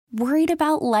Worried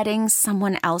about letting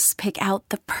someone else pick out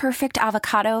the perfect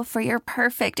avocado for your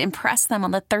perfect impress them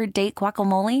on the third date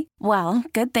guacamole? Well,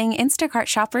 good thing Instacart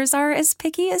shoppers are as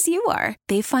picky as you are.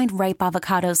 They find ripe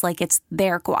avocados like it's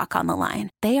their guac on the line.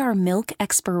 They are milk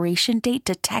expiration date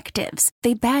detectives.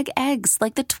 They bag eggs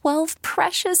like the 12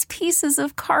 precious pieces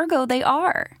of cargo they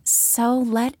are. So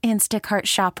let Instacart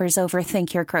shoppers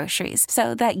overthink your groceries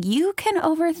so that you can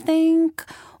overthink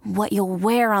what you'll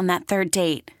wear on that third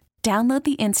date. Download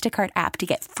the Instacart app to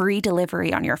get free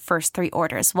delivery on your first 3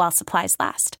 orders while supplies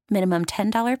last. Minimum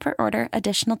 $10 per order.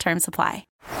 Additional terms apply.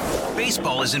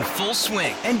 Baseball is in full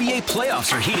swing. NBA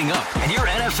playoffs are heating up, and your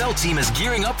NFL team is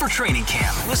gearing up for training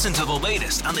camp. Listen to the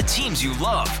latest on the teams you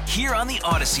love here on the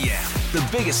Odyssey app. The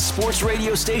biggest sports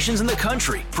radio stations in the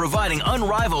country, providing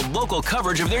unrivaled local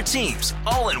coverage of their teams,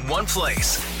 all in one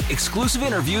place. Exclusive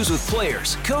interviews with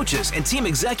players, coaches, and team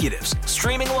executives,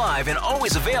 streaming live and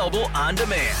always available on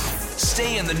demand.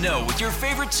 Stay in the know with your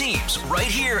favorite teams right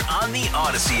here on the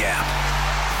Odyssey app.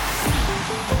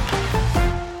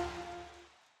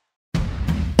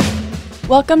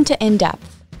 Welcome to In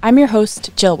Depth. I'm your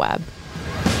host, Jill Webb.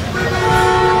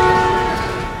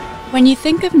 When you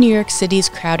think of New York City's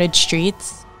crowded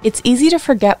streets, it's easy to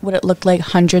forget what it looked like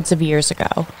hundreds of years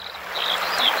ago.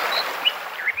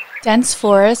 Dense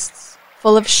forests,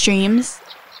 full of streams,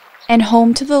 and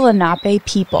home to the Lenape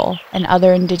people and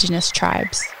other indigenous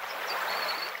tribes.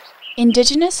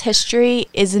 Indigenous history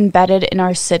is embedded in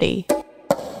our city.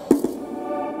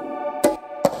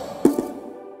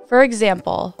 For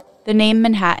example, the name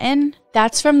Manhattan,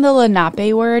 that's from the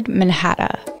Lenape word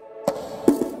Manhatta.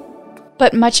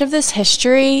 But much of this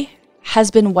history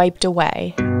has been wiped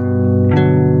away.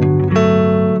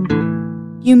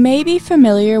 You may be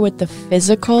familiar with the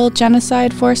physical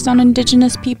genocide forced on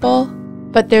indigenous people,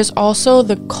 but there's also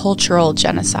the cultural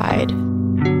genocide.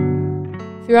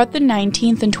 Throughout the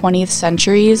 19th and 20th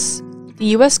centuries, the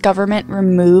US government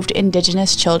removed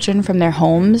indigenous children from their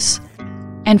homes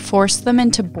and forced them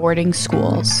into boarding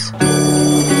schools.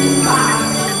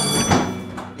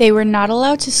 They were not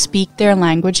allowed to speak their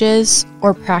languages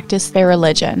or practice their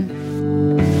religion.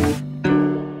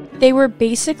 They were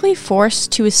basically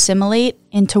forced to assimilate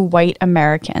into white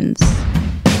Americans.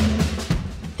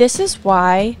 This is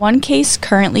why one case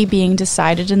currently being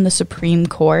decided in the Supreme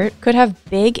Court could have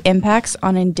big impacts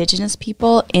on indigenous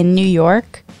people in New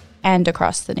York and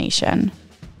across the nation.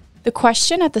 The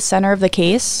question at the center of the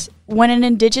case: when an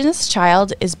indigenous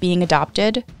child is being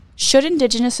adopted, should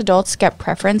indigenous adults get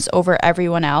preference over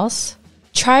everyone else?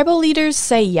 Tribal leaders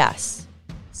say yes.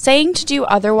 Saying to do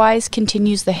otherwise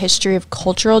continues the history of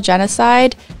cultural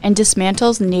genocide and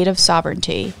dismantles native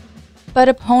sovereignty. But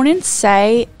opponents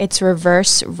say it's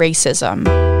reverse racism.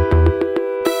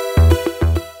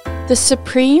 The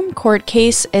Supreme Court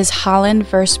case is Holland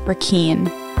v.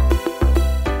 Brackeen.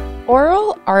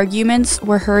 Oral arguments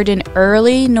were heard in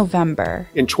early November.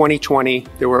 In 2020,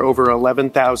 there were over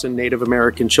 11,000 Native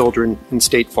American children in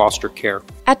state foster care.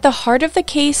 At the heart of the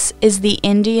case is the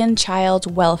Indian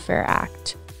Child Welfare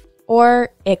Act, or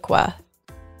ICWA.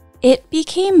 It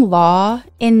became law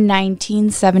in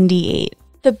 1978.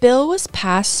 The bill was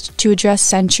passed to address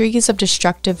centuries of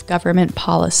destructive government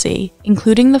policy,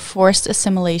 including the forced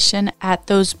assimilation at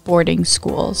those boarding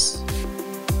schools.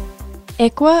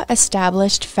 ICWA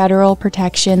established federal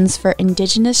protections for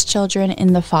indigenous children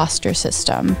in the foster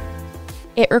system.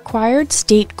 It required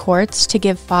state courts to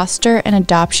give foster and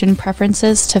adoption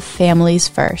preferences to families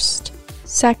first.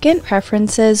 Second,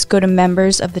 preferences go to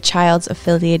members of the child's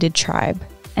affiliated tribe.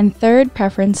 And third,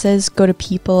 preferences go to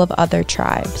people of other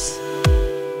tribes.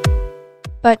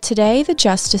 But today, the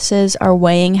justices are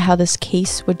weighing how this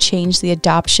case would change the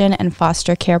adoption and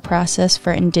foster care process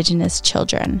for indigenous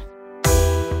children.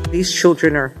 These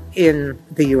children are in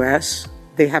the U.S.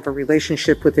 They have a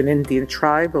relationship with an Indian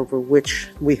tribe over which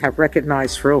we have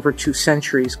recognized for over 2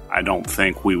 centuries. I don't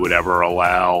think we would ever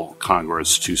allow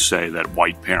Congress to say that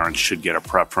white parents should get a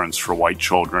preference for white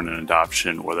children in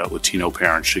adoption, or that Latino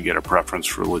parents should get a preference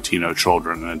for Latino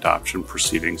children in adoption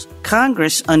proceedings.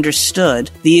 Congress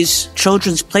understood these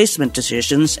children's placement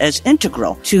decisions as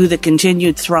integral to the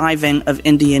continued thriving of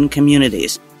Indian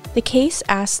communities. The case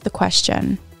asked the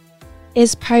question: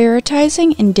 is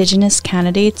prioritizing indigenous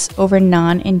candidates over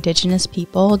non-indigenous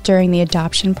people during the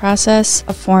adoption process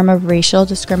a form of racial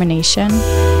discrimination?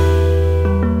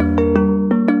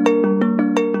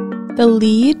 The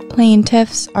lead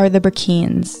plaintiffs are the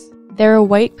Brackeens. They're a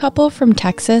white couple from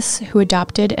Texas who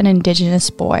adopted an indigenous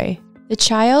boy. The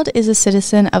child is a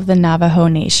citizen of the Navajo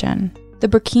Nation. The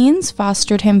Brackeens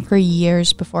fostered him for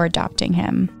years before adopting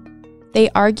him. They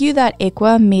argue that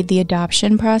ICWA made the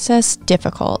adoption process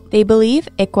difficult. They believe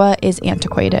ICWA is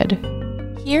antiquated.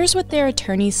 Here's what their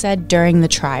attorney said during the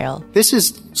trial. This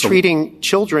is treating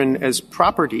children as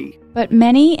property. But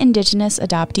many Indigenous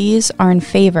adoptees are in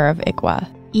favor of ICWA,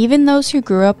 even those who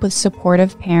grew up with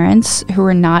supportive parents who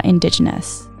were not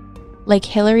Indigenous, like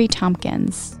Hillary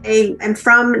Tompkins. I'm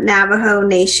from Navajo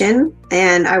Nation,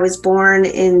 and I was born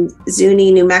in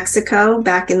Zuni, New Mexico,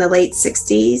 back in the late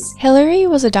 60s. Hillary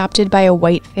was adopted by a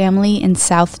white family in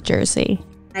South Jersey.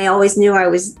 I always knew I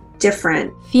was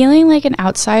different. Feeling like an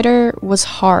outsider was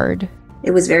hard.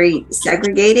 It was very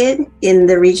segregated in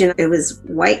the region. It was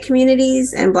white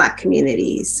communities and Black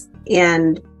communities,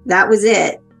 and that was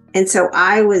it. And so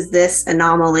I was this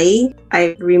anomaly.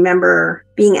 I remember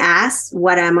being asked,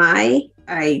 what am I?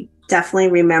 I definitely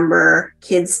remember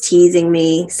kids teasing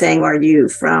me, saying, are you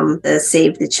from the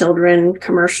Save the Children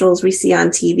commercials we see on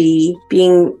TV?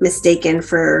 Being mistaken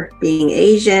for being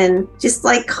Asian, just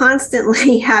like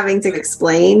constantly having to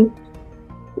explain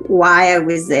why I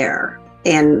was there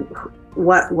and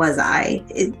what was I.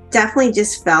 It definitely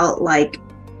just felt like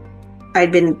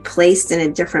I'd been placed in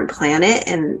a different planet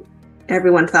and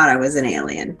everyone thought I was an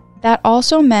alien. That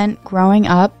also meant growing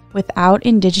up without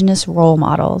Indigenous role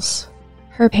models.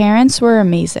 Her parents were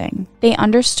amazing. They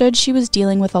understood she was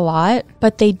dealing with a lot,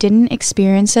 but they didn't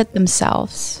experience it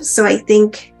themselves. So I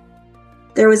think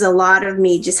there was a lot of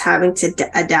me just having to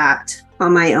adapt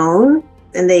on my own.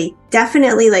 And they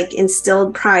definitely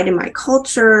instilled pride in my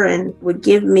culture and would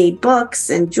give me books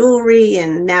and jewelry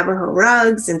and Navajo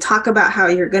rugs and talk about how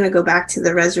you're going to go back to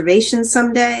the reservation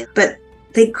someday. But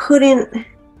they couldn't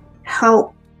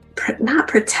help, not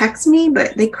protect me,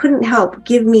 but they couldn't help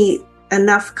give me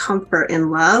enough comfort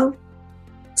and love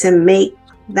to make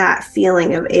that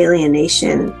feeling of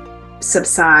alienation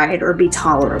subside or be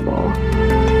tolerable.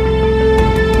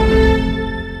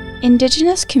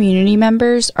 Indigenous community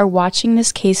members are watching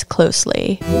this case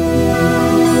closely,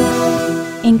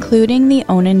 including the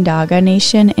Onondaga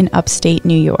Nation in upstate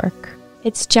New York.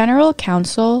 Its general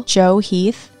counsel, Joe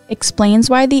Heath, explains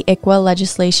why the ICWA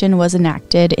legislation was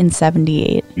enacted in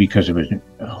 '78. Because it was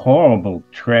a horrible,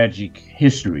 tragic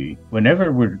history.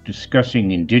 Whenever we're discussing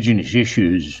Indigenous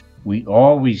issues, we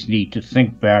always need to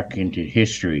think back into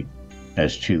history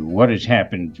as to what has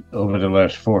happened over the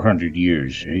last 400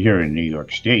 years, here in New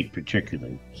York State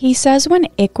particularly. He says when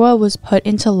ICWA was put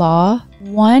into law,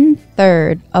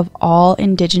 1/3 of all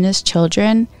Indigenous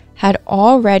children had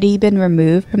already been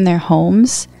removed from their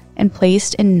homes and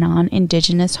placed in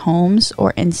non-Indigenous homes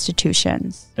or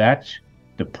institutions. That's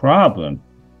the problem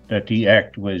that the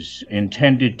act was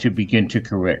intended to begin to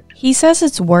correct. He says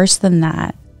it's worse than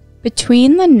that.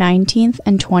 Between the 19th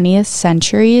and 20th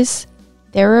centuries,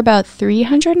 there were about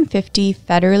 350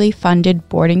 federally funded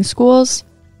boarding schools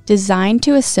designed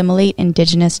to assimilate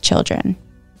Indigenous children.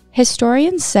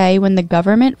 Historians say when the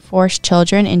government forced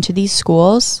children into these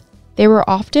schools, they were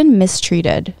often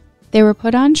mistreated. They were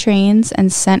put on trains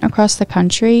and sent across the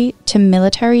country to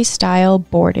military-style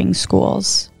boarding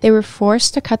schools. They were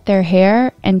forced to cut their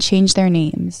hair and change their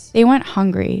names. They went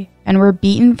hungry and were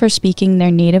beaten for speaking their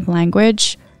native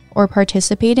language or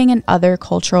participating in other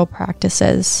cultural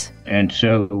practices. And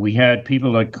so we had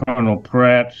people like Colonel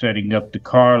Pratt setting up the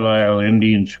Carlisle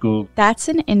Indian School. That's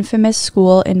an infamous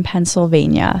school in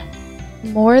Pennsylvania.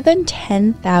 More than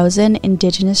 10,000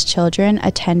 Indigenous children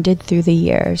attended through the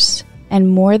years, and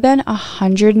more than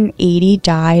 180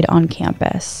 died on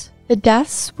campus. The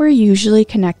deaths were usually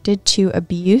connected to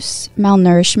abuse,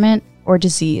 malnourishment, or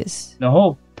disease. The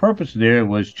whole purpose there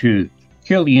was to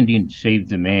kill the Indian, save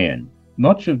the man.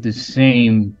 Much of the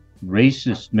same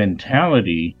racist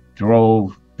mentality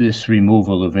drove this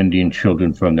removal of Indian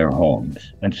children from their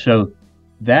homes. And so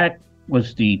that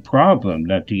was the problem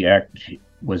that the act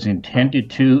was intended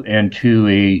to, and to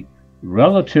a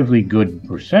relatively good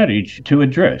percentage, to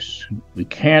address. We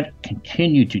can't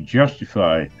continue to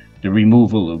justify the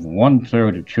removal of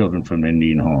 1/3 of children from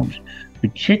Indian homes,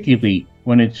 particularly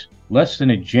when it's less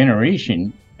than a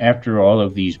generation after all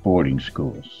of these boarding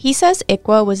schools. He says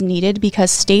ICWA was needed because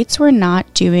states were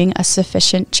not doing a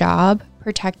sufficient job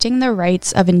protecting the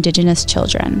rights of Indigenous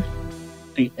children.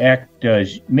 The act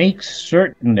does make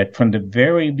certain that from the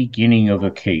very beginning of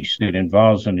a case that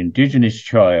involves an Indigenous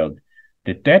child,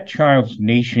 that child's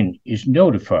nation is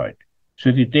notified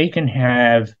so that they can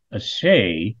have a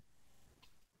say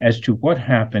as to what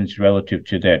happens relative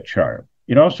to that child.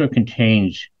 It also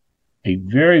contains a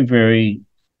very, very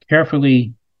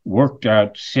carefully worked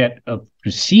out set of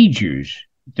procedures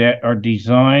that are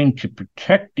designed to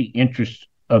protect the interests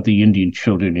of the Indian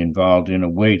children involved in a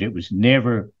way that was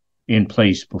never in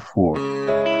place before.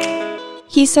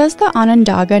 He says the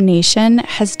Onondaga Nation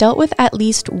has dealt with at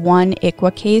least one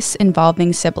ICWA case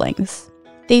involving siblings.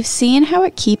 They've seen how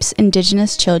it keeps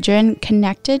Indigenous children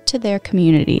connected to their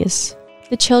communities.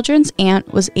 The children's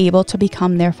aunt was able to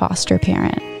become their foster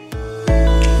parent.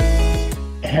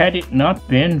 Had it not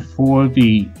been for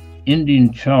the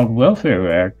Indian Child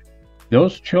Welfare Act,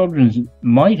 those children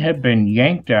might have been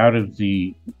yanked out of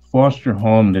the foster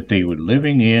home that they were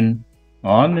living in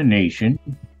on the nation.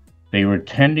 They were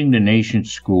attending the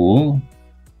nation's school,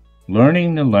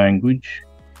 learning the language,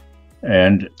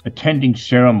 and attending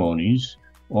ceremonies,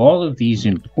 all of these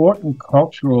important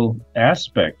cultural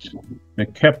aspects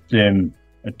that kept them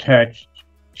attached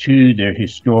to their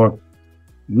historic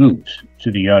roots,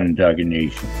 to the Onondaga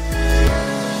Nation.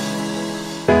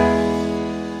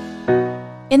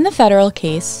 In the federal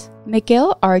case,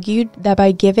 McGill argued that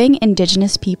by giving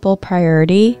Indigenous people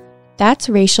priority, that's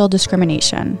racial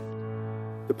discrimination.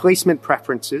 The placement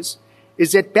preferences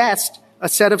is at best a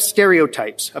set of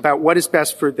stereotypes about what is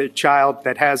best for the child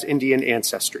that has Indian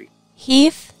ancestry.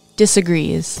 Heath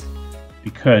disagrees.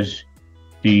 Because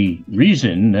the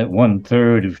reason that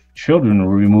 1/3 of children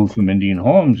were removed from Indian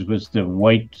homes was the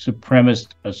white supremacist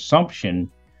assumption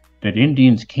that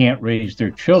Indians can't raise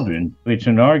their children. It's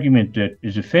an argument that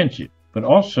is offensive. But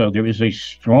also there is a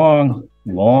strong,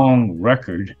 long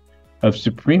record of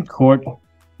Supreme Court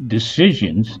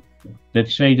decisions that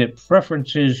say that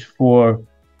preferences for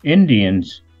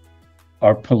Indians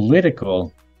are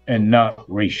political and not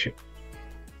racial.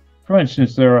 For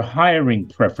instance, there are hiring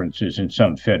preferences in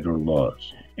some federal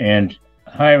laws and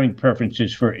hiring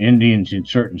preferences for Indians in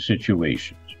certain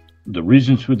situations. The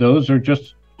reasons for those are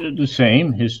just the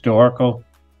same, historical,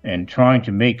 and trying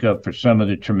to make up for some of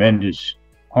the tremendous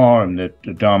harm that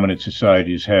the dominant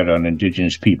society has had on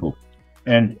Indigenous people.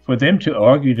 And for them to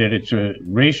argue that it's a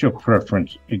racial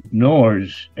preference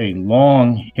ignores a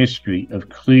long history of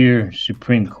clear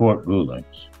Supreme Court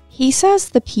rulings. He says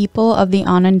the people of the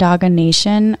Onondaga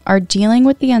Nation are dealing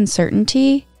with the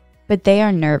uncertainty, but they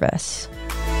are nervous.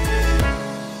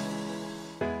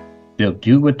 They'll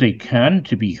do what they can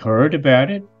to be heard about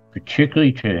it,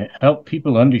 particularly to help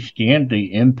people understand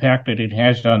the impact that it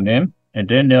has on them. And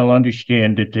then they'll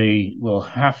understand that they will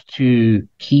have to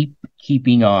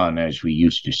keeping on, as we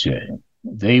used to say.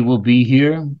 They will be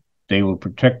here. They will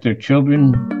protect their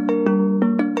children.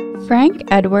 Frank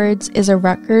Edwards is a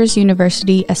Rutgers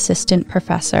University assistant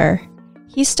professor.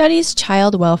 He studies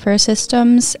child welfare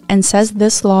systems and says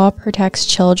this law protects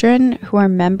children who are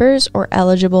members or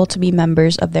eligible to be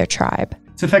members of their tribe.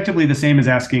 It's effectively the same as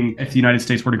asking if the United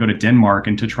States were to go to Denmark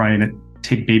and to try and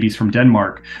take babies from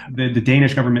Denmark. The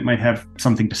Danish government might have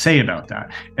something to say about that.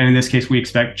 And in this case, we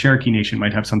expect Cherokee Nation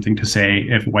might have something to say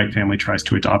if a white family tries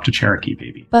to adopt a Cherokee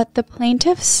baby. But the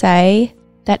plaintiffs say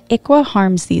that ICWA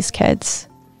harms these kids.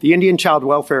 The Indian Child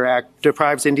Welfare Act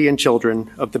deprives Indian children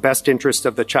of the best interest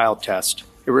of the child test.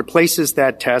 It replaces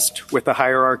that test with a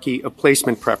hierarchy of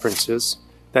placement preferences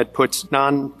that puts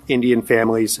non-Indian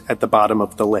families at the bottom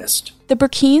of the list. The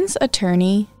Burkeen's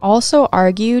attorney also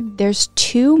argued there's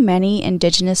too many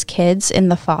Indigenous kids in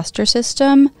the foster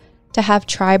system to have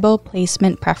tribal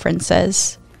placement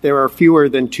preferences. There are fewer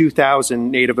than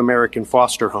 2,000 Native American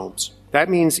foster homes. That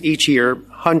means each year,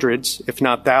 hundreds, if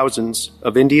not thousands,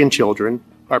 of Indian children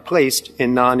are placed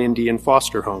in non-Indian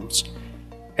foster homes.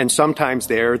 And sometimes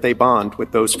there they bond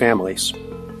with those families.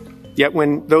 Yet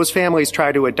when those families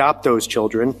try to adopt those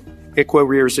children, ICWA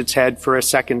rears its head for a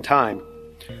second time,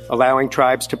 allowing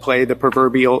tribes to play the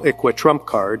proverbial ICWA trump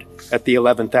card at the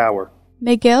 11th hour.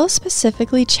 McGill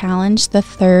specifically challenged the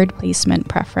third placement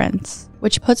preference,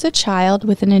 which puts a child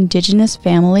with an Indigenous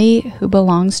family who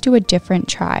belongs to a different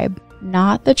tribe,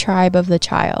 not the tribe of the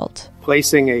child.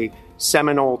 Placing a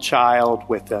Seminole child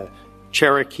with a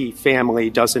Cherokee family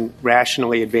doesn't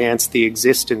rationally advance the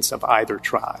existence of either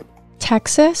tribe.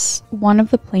 Texas, one of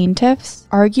the plaintiffs,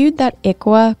 argued that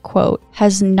ICWA, quote,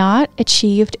 has not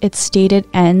achieved its stated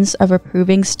ends of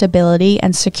improving stability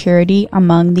and security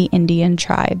among the Indian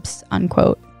tribes,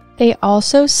 unquote. They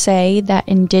also say that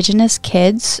Indigenous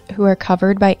kids who are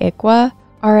covered by ICWA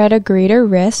are at a greater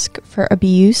risk for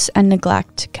abuse and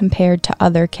neglect compared to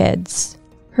other kids.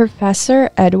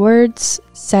 Professor Edwards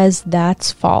says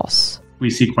that's false. We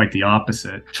see quite the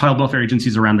opposite. Child welfare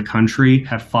agencies around the country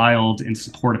have filed in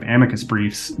support of amicus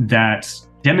briefs that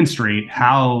demonstrate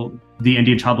how the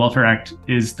Indian Child Welfare Act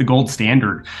is the gold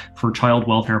standard for child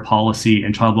welfare policy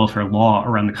and child welfare law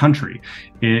around the country.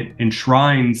 It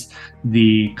enshrines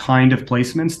the kind of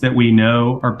placements that we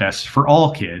know are best for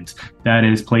all kids. That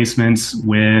is, placements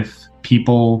with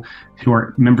people who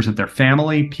are members of their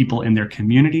family, people in their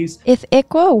communities. If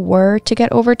ICWA were to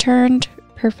get overturned,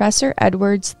 Professor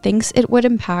Edwards thinks it would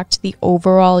impact the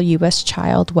overall U.S.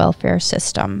 child welfare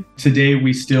system. Today,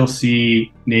 we still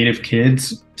see Native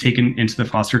kids taken into the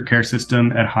foster care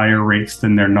system at higher rates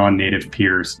than their non-Native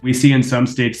peers. We see in some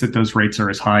states that those rates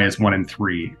are as high as 1 in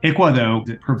 3. ICWA, though,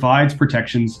 provides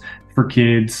protections for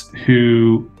kids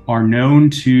who are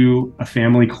known to a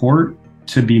family court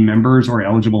to be members or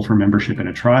eligible for membership in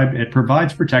a tribe. It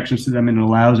provides protections to them and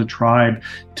allows a tribe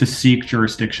to seek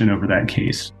jurisdiction over that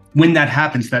case. When that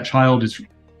happens, that child is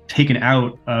taken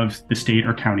out of the state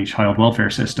or county child welfare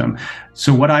system.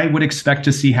 So what I would expect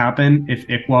to see happen if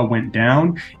ICWA went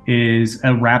down is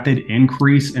a rapid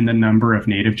increase in the number of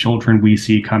Native children we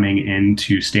see coming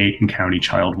into state and county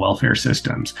child welfare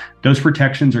systems. Those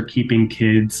protections are keeping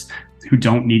kids who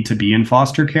don't need to be in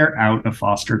foster care out of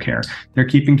foster care. They're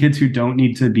keeping kids who don't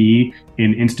need to be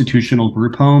in institutional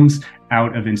group homes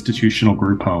out of institutional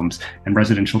group homes and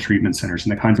residential treatment centers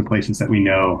and the kinds of places that we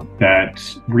know that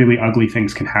really ugly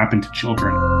things can happen to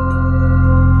children.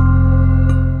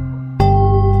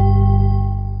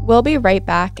 We'll be right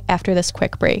back after this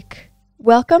quick break.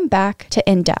 Welcome back to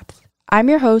In Depth. I'm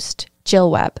your host,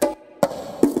 Jill Webb.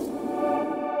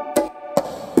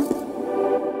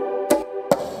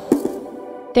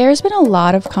 There's been a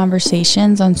lot of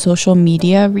conversations on social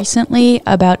media recently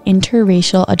about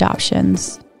interracial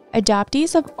adoptions.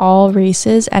 Adoptees of all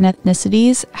races and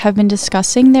ethnicities have been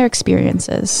discussing their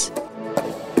experiences.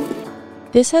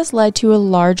 This has led to a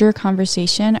larger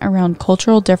conversation around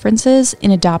cultural differences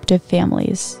in adoptive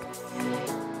families.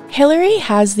 Hillary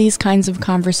has these kinds of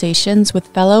conversations with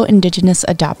fellow Indigenous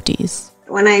adoptees.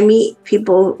 When I meet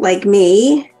people like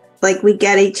me, like we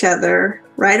get each other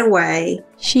right away.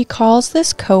 She calls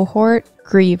this cohort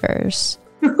grievers.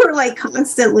 We're like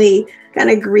constantly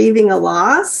kind of grieving a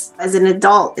loss. As an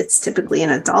adult, it's typically an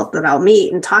adult that I'll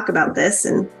meet and talk about this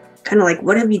and kind of like,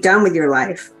 what have you done with your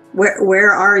life?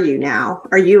 Where are you now?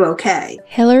 Are you okay?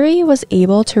 Hillary was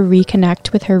able to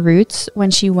reconnect with her roots when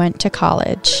she went to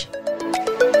college.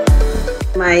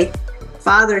 My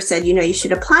father said, you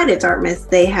should apply to Dartmouth.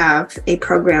 They have a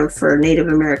program for Native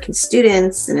American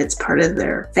students, and it's part of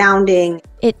their founding.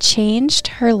 It changed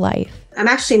her life. I'm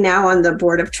actually now on the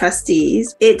board of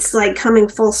trustees. It's like coming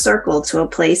full circle to a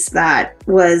place that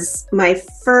was my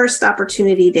first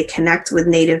opportunity to connect with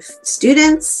Native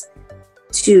students,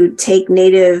 to take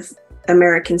Native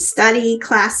American study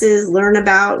classes, learn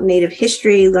about Native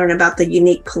history, learn about the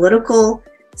unique political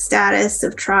status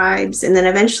of tribes. And then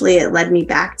eventually it led me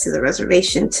back to the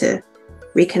reservation to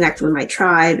reconnect with my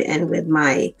tribe and with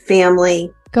my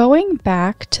family. Going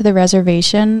back to the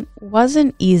reservation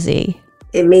wasn't easy.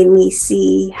 It made me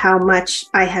see how much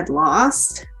I had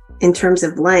lost in terms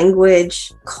of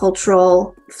language,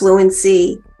 cultural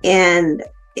fluency, and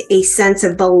a sense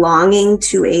of belonging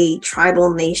to a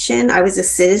tribal nation. I was a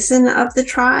citizen of the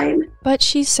tribe. But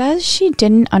she says she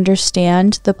didn't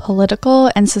understand the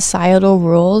political and societal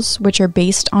rules which are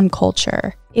based on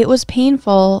culture. It was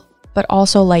painful, but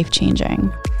also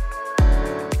life-changing.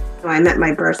 I met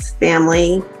my birth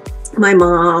family, my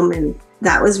mom, and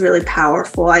that was really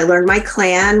powerful. I learned my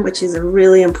clan, which is a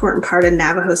really important part of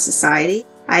Navajo society.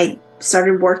 I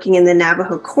started working in the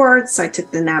Navajo courts. I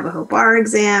took the Navajo bar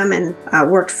exam and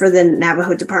worked for the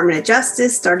Navajo Department of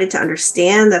Justice, started to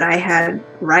understand that I had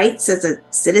rights as a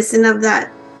citizen of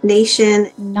that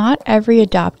nation. Not every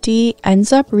adoptee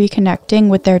ends up reconnecting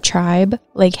with their tribe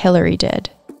like Hillary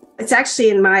did. It's actually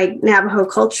in my Navajo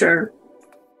culture,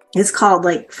 it's called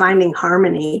like finding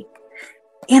harmony.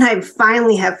 And I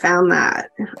finally have found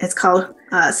that. It's called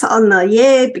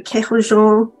Sa'anaye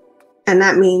Bikehojon, and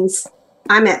that means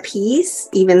I'm at peace,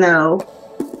 even though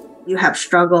you have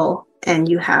struggle and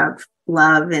you have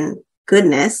love and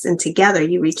goodness, and together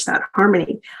you reach that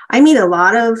harmony. I meet a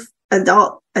lot of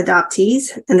adult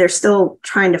adoptees, and they're still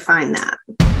trying to find that.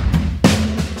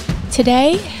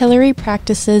 Today, Hillary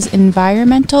practices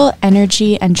environmental,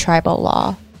 energy, and tribal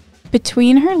law.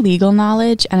 Between her legal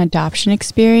knowledge and adoption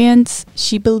experience,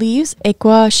 she believes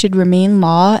ICWA should remain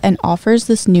law and offers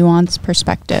this nuanced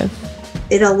perspective.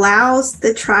 It allows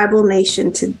the tribal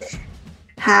nation to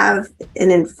have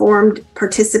an informed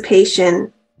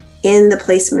participation in the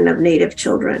placement of Native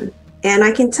children. And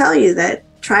I can tell you that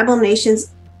tribal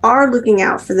nations are looking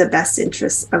out for the best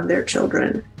interests of their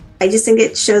children. I just think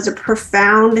it shows a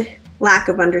profound lack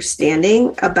of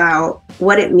understanding about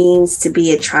what it means to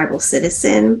be a tribal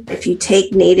citizen. If you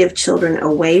take Native children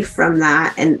away from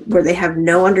that and where they have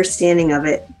no understanding of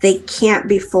it, they can't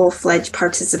be full-fledged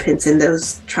participants in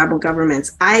those tribal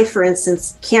governments. I, for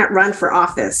instance, can't run for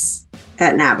office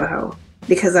at Navajo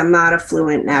because I'm not a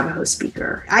fluent Navajo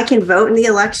speaker. I can vote in the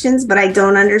elections, but I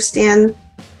don't understand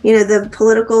the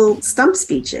political stump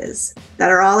speeches that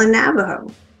are all in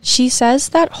Navajo. She says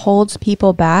that holds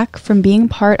people back from being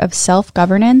part of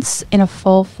self-governance in a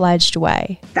full-fledged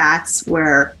way. That's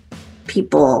where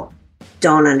people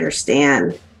don't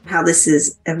understand how this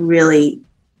is a really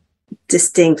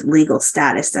distinct legal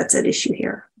status that's at issue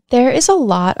here. There is a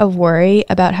lot of worry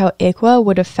about how ICWA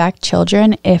would affect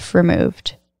children if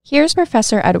removed. Here's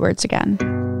Professor Edwards again.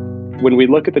 When we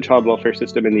look at the child welfare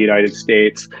system in the United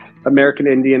States, American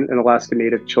Indian and Alaska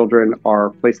Native children are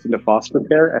placed into foster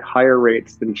care at higher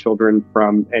rates than children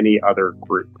from any other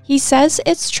group. He says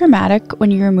it's traumatic when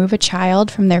you remove a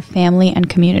child from their family and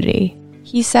community.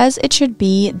 He says it should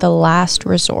be the last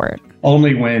resort.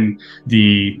 Only when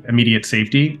the immediate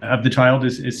safety of the child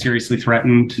is seriously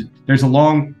threatened. There's a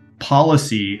long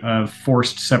policy of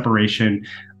forced separation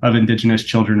of Indigenous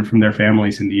children from their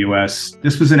families in the U.S.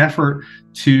 This was an effort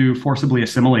to forcibly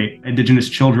assimilate Indigenous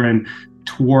children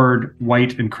toward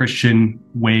white and Christian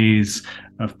ways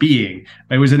of being.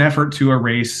 It was an effort to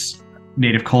erase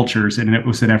Native cultures, and it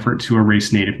was an effort to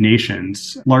erase Native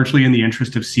nations, largely in the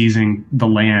interest of seizing the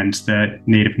lands that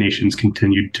Native nations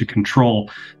continued to control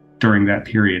during that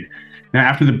period. Now,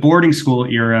 after the boarding school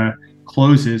era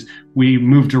closes, we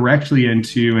move directly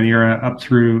into an era up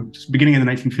through beginning in the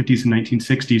 1950s and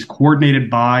 1960s, coordinated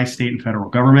by state and federal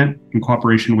government in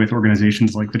cooperation with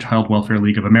organizations like the Child Welfare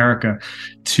League of America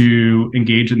to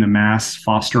engage in the mass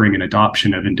fostering and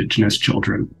adoption of Indigenous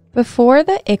children. Before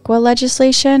the ICWA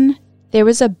legislation, there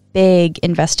was a big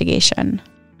investigation.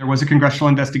 There was a congressional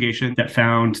investigation that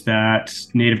found that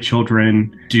Native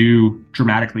children do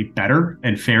dramatically better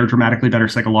and fare dramatically better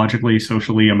psychologically,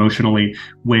 socially, emotionally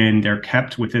when they're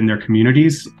kept within their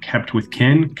communities, kept with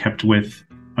kin, kept with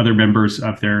other members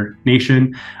of their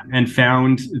nation, and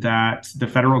found that the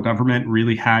federal government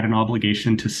really had an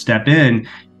obligation to step in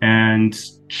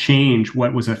and change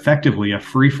what was effectively a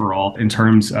free-for-all in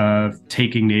terms of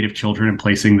taking Native children and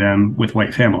placing them with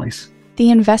white families. The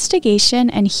investigation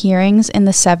and hearings in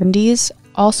the 70s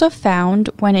also found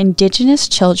when Indigenous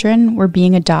children were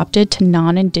being adopted to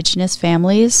non-Indigenous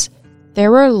families,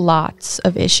 there were lots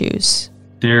of issues.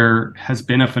 There has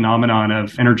been a phenomenon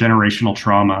of intergenerational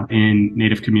trauma in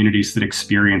Native communities that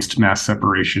experienced mass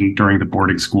separation during the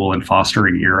boarding school and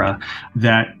fostering era,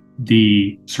 that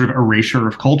the sort of erasure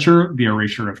of culture, the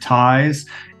erasure of ties,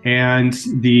 and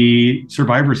the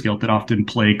survivor's guilt that often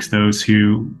plagues those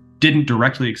who didn't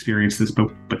directly experience this,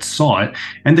 but saw it,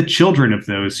 and the children of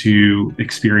those who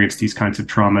experience these kinds of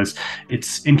traumas,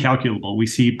 it's incalculable. We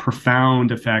see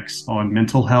profound effects on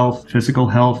mental health, physical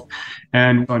health,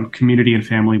 and on community and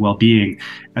family well-being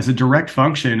as a direct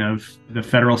function of the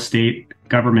federal, state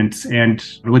governments,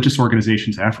 and religious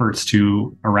organizations' efforts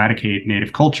to eradicate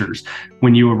Native cultures.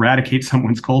 When you eradicate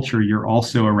someone's culture, you're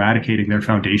also eradicating their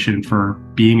foundation for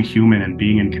being human and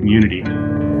being in community.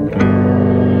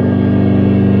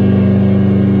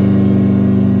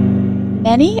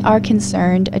 Many are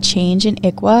concerned a change in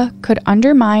ICWA could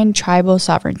undermine tribal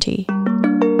sovereignty.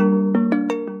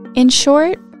 In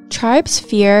short, tribes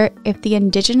fear if the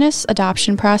Indigenous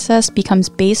adoption process becomes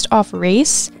based off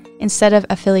race instead of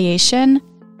affiliation,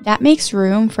 that makes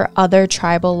room for other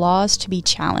tribal laws to be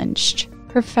challenged.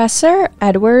 Professor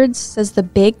Edwards says the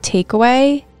big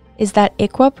takeaway is that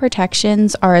ICWA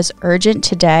protections are as urgent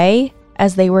today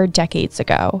as they were decades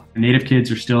ago. Native kids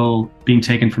are still being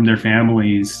taken from their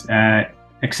families at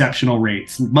exceptional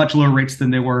rates, much lower rates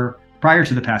than they were prior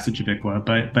to the passage of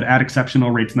ICWA, but at exceptional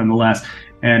rates nonetheless.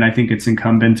 And I think it's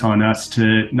incumbent on us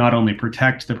to not only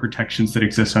protect the protections that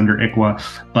exist under ICWA,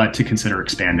 but to consider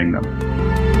expanding them.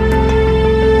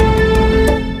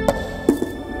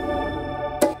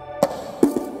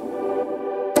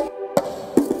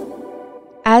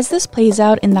 As this plays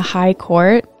out in the High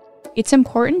Court, it's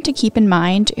important to keep in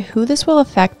mind who this will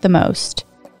affect the most: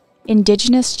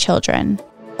 Indigenous children.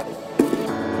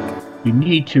 You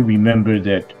need to remember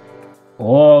that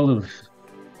all of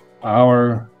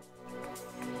our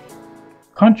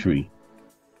country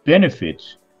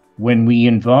benefits when we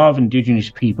involve Indigenous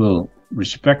people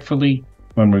respectfully,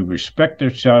 when we respect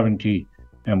their sovereignty,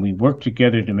 and we work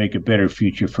together to make a better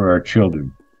future for our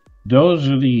children. Those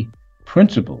are the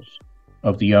principles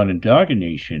of the Onondaga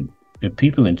Nation that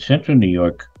people in Central New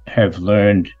York have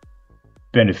learned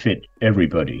benefit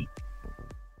everybody.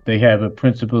 They have a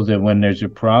principle that when there's a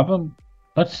problem,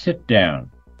 let's sit down,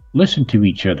 listen to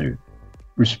each other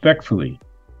respectfully,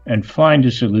 and find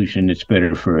a solution that's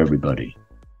better for everybody.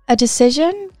 A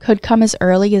decision could come as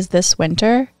early as this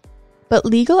winter, but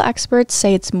legal experts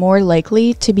say it's more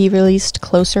likely to be released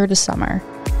closer to summer.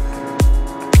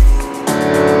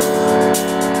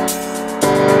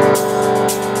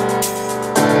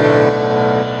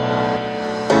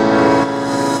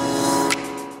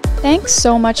 Thanks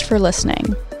so much for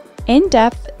listening. In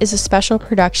Depth is a special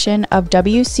production of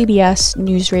WCBS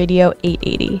News Radio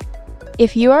 880.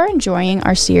 If you are enjoying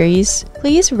our series,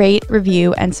 please rate,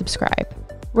 review, and subscribe.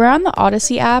 We're on the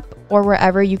Odyssey app or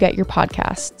wherever you get your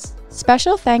podcasts.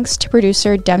 Special thanks to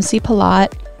producer Dempsey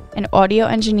Palat and audio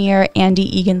engineer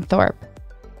Andy Egan-Thorpe.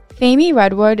 Famie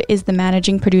Redwood is the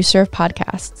managing producer of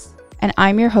podcasts, and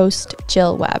I'm your host,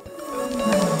 Jill Webb.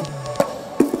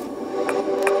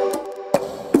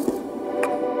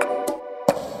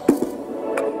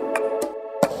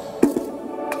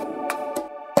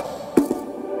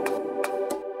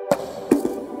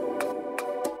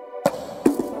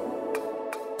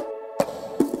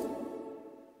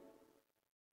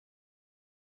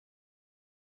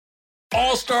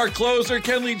 All-star closer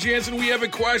Kenley Jansen, we have a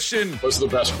question. What's the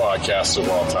best podcast of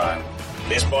all time?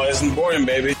 Baseball isn't boring,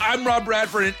 baby. I'm Rob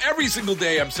Bradford, and every single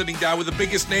day I'm sitting down with the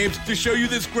biggest names to show you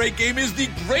this great game is the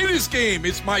greatest game.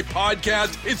 It's my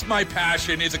podcast. It's my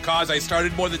passion. It's a cause I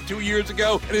started more than 2 years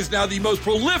ago and is now the most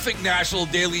prolific national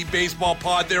daily baseball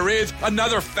pod there is.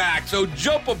 Another fact. So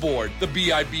jump aboard the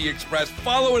BIB Express.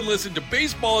 Follow and listen to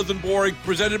Baseball Isn't Boring,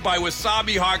 presented by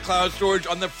Wasabi Hot Cloud Storage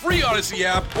on the free Odyssey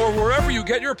app or wherever you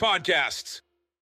get your podcasts.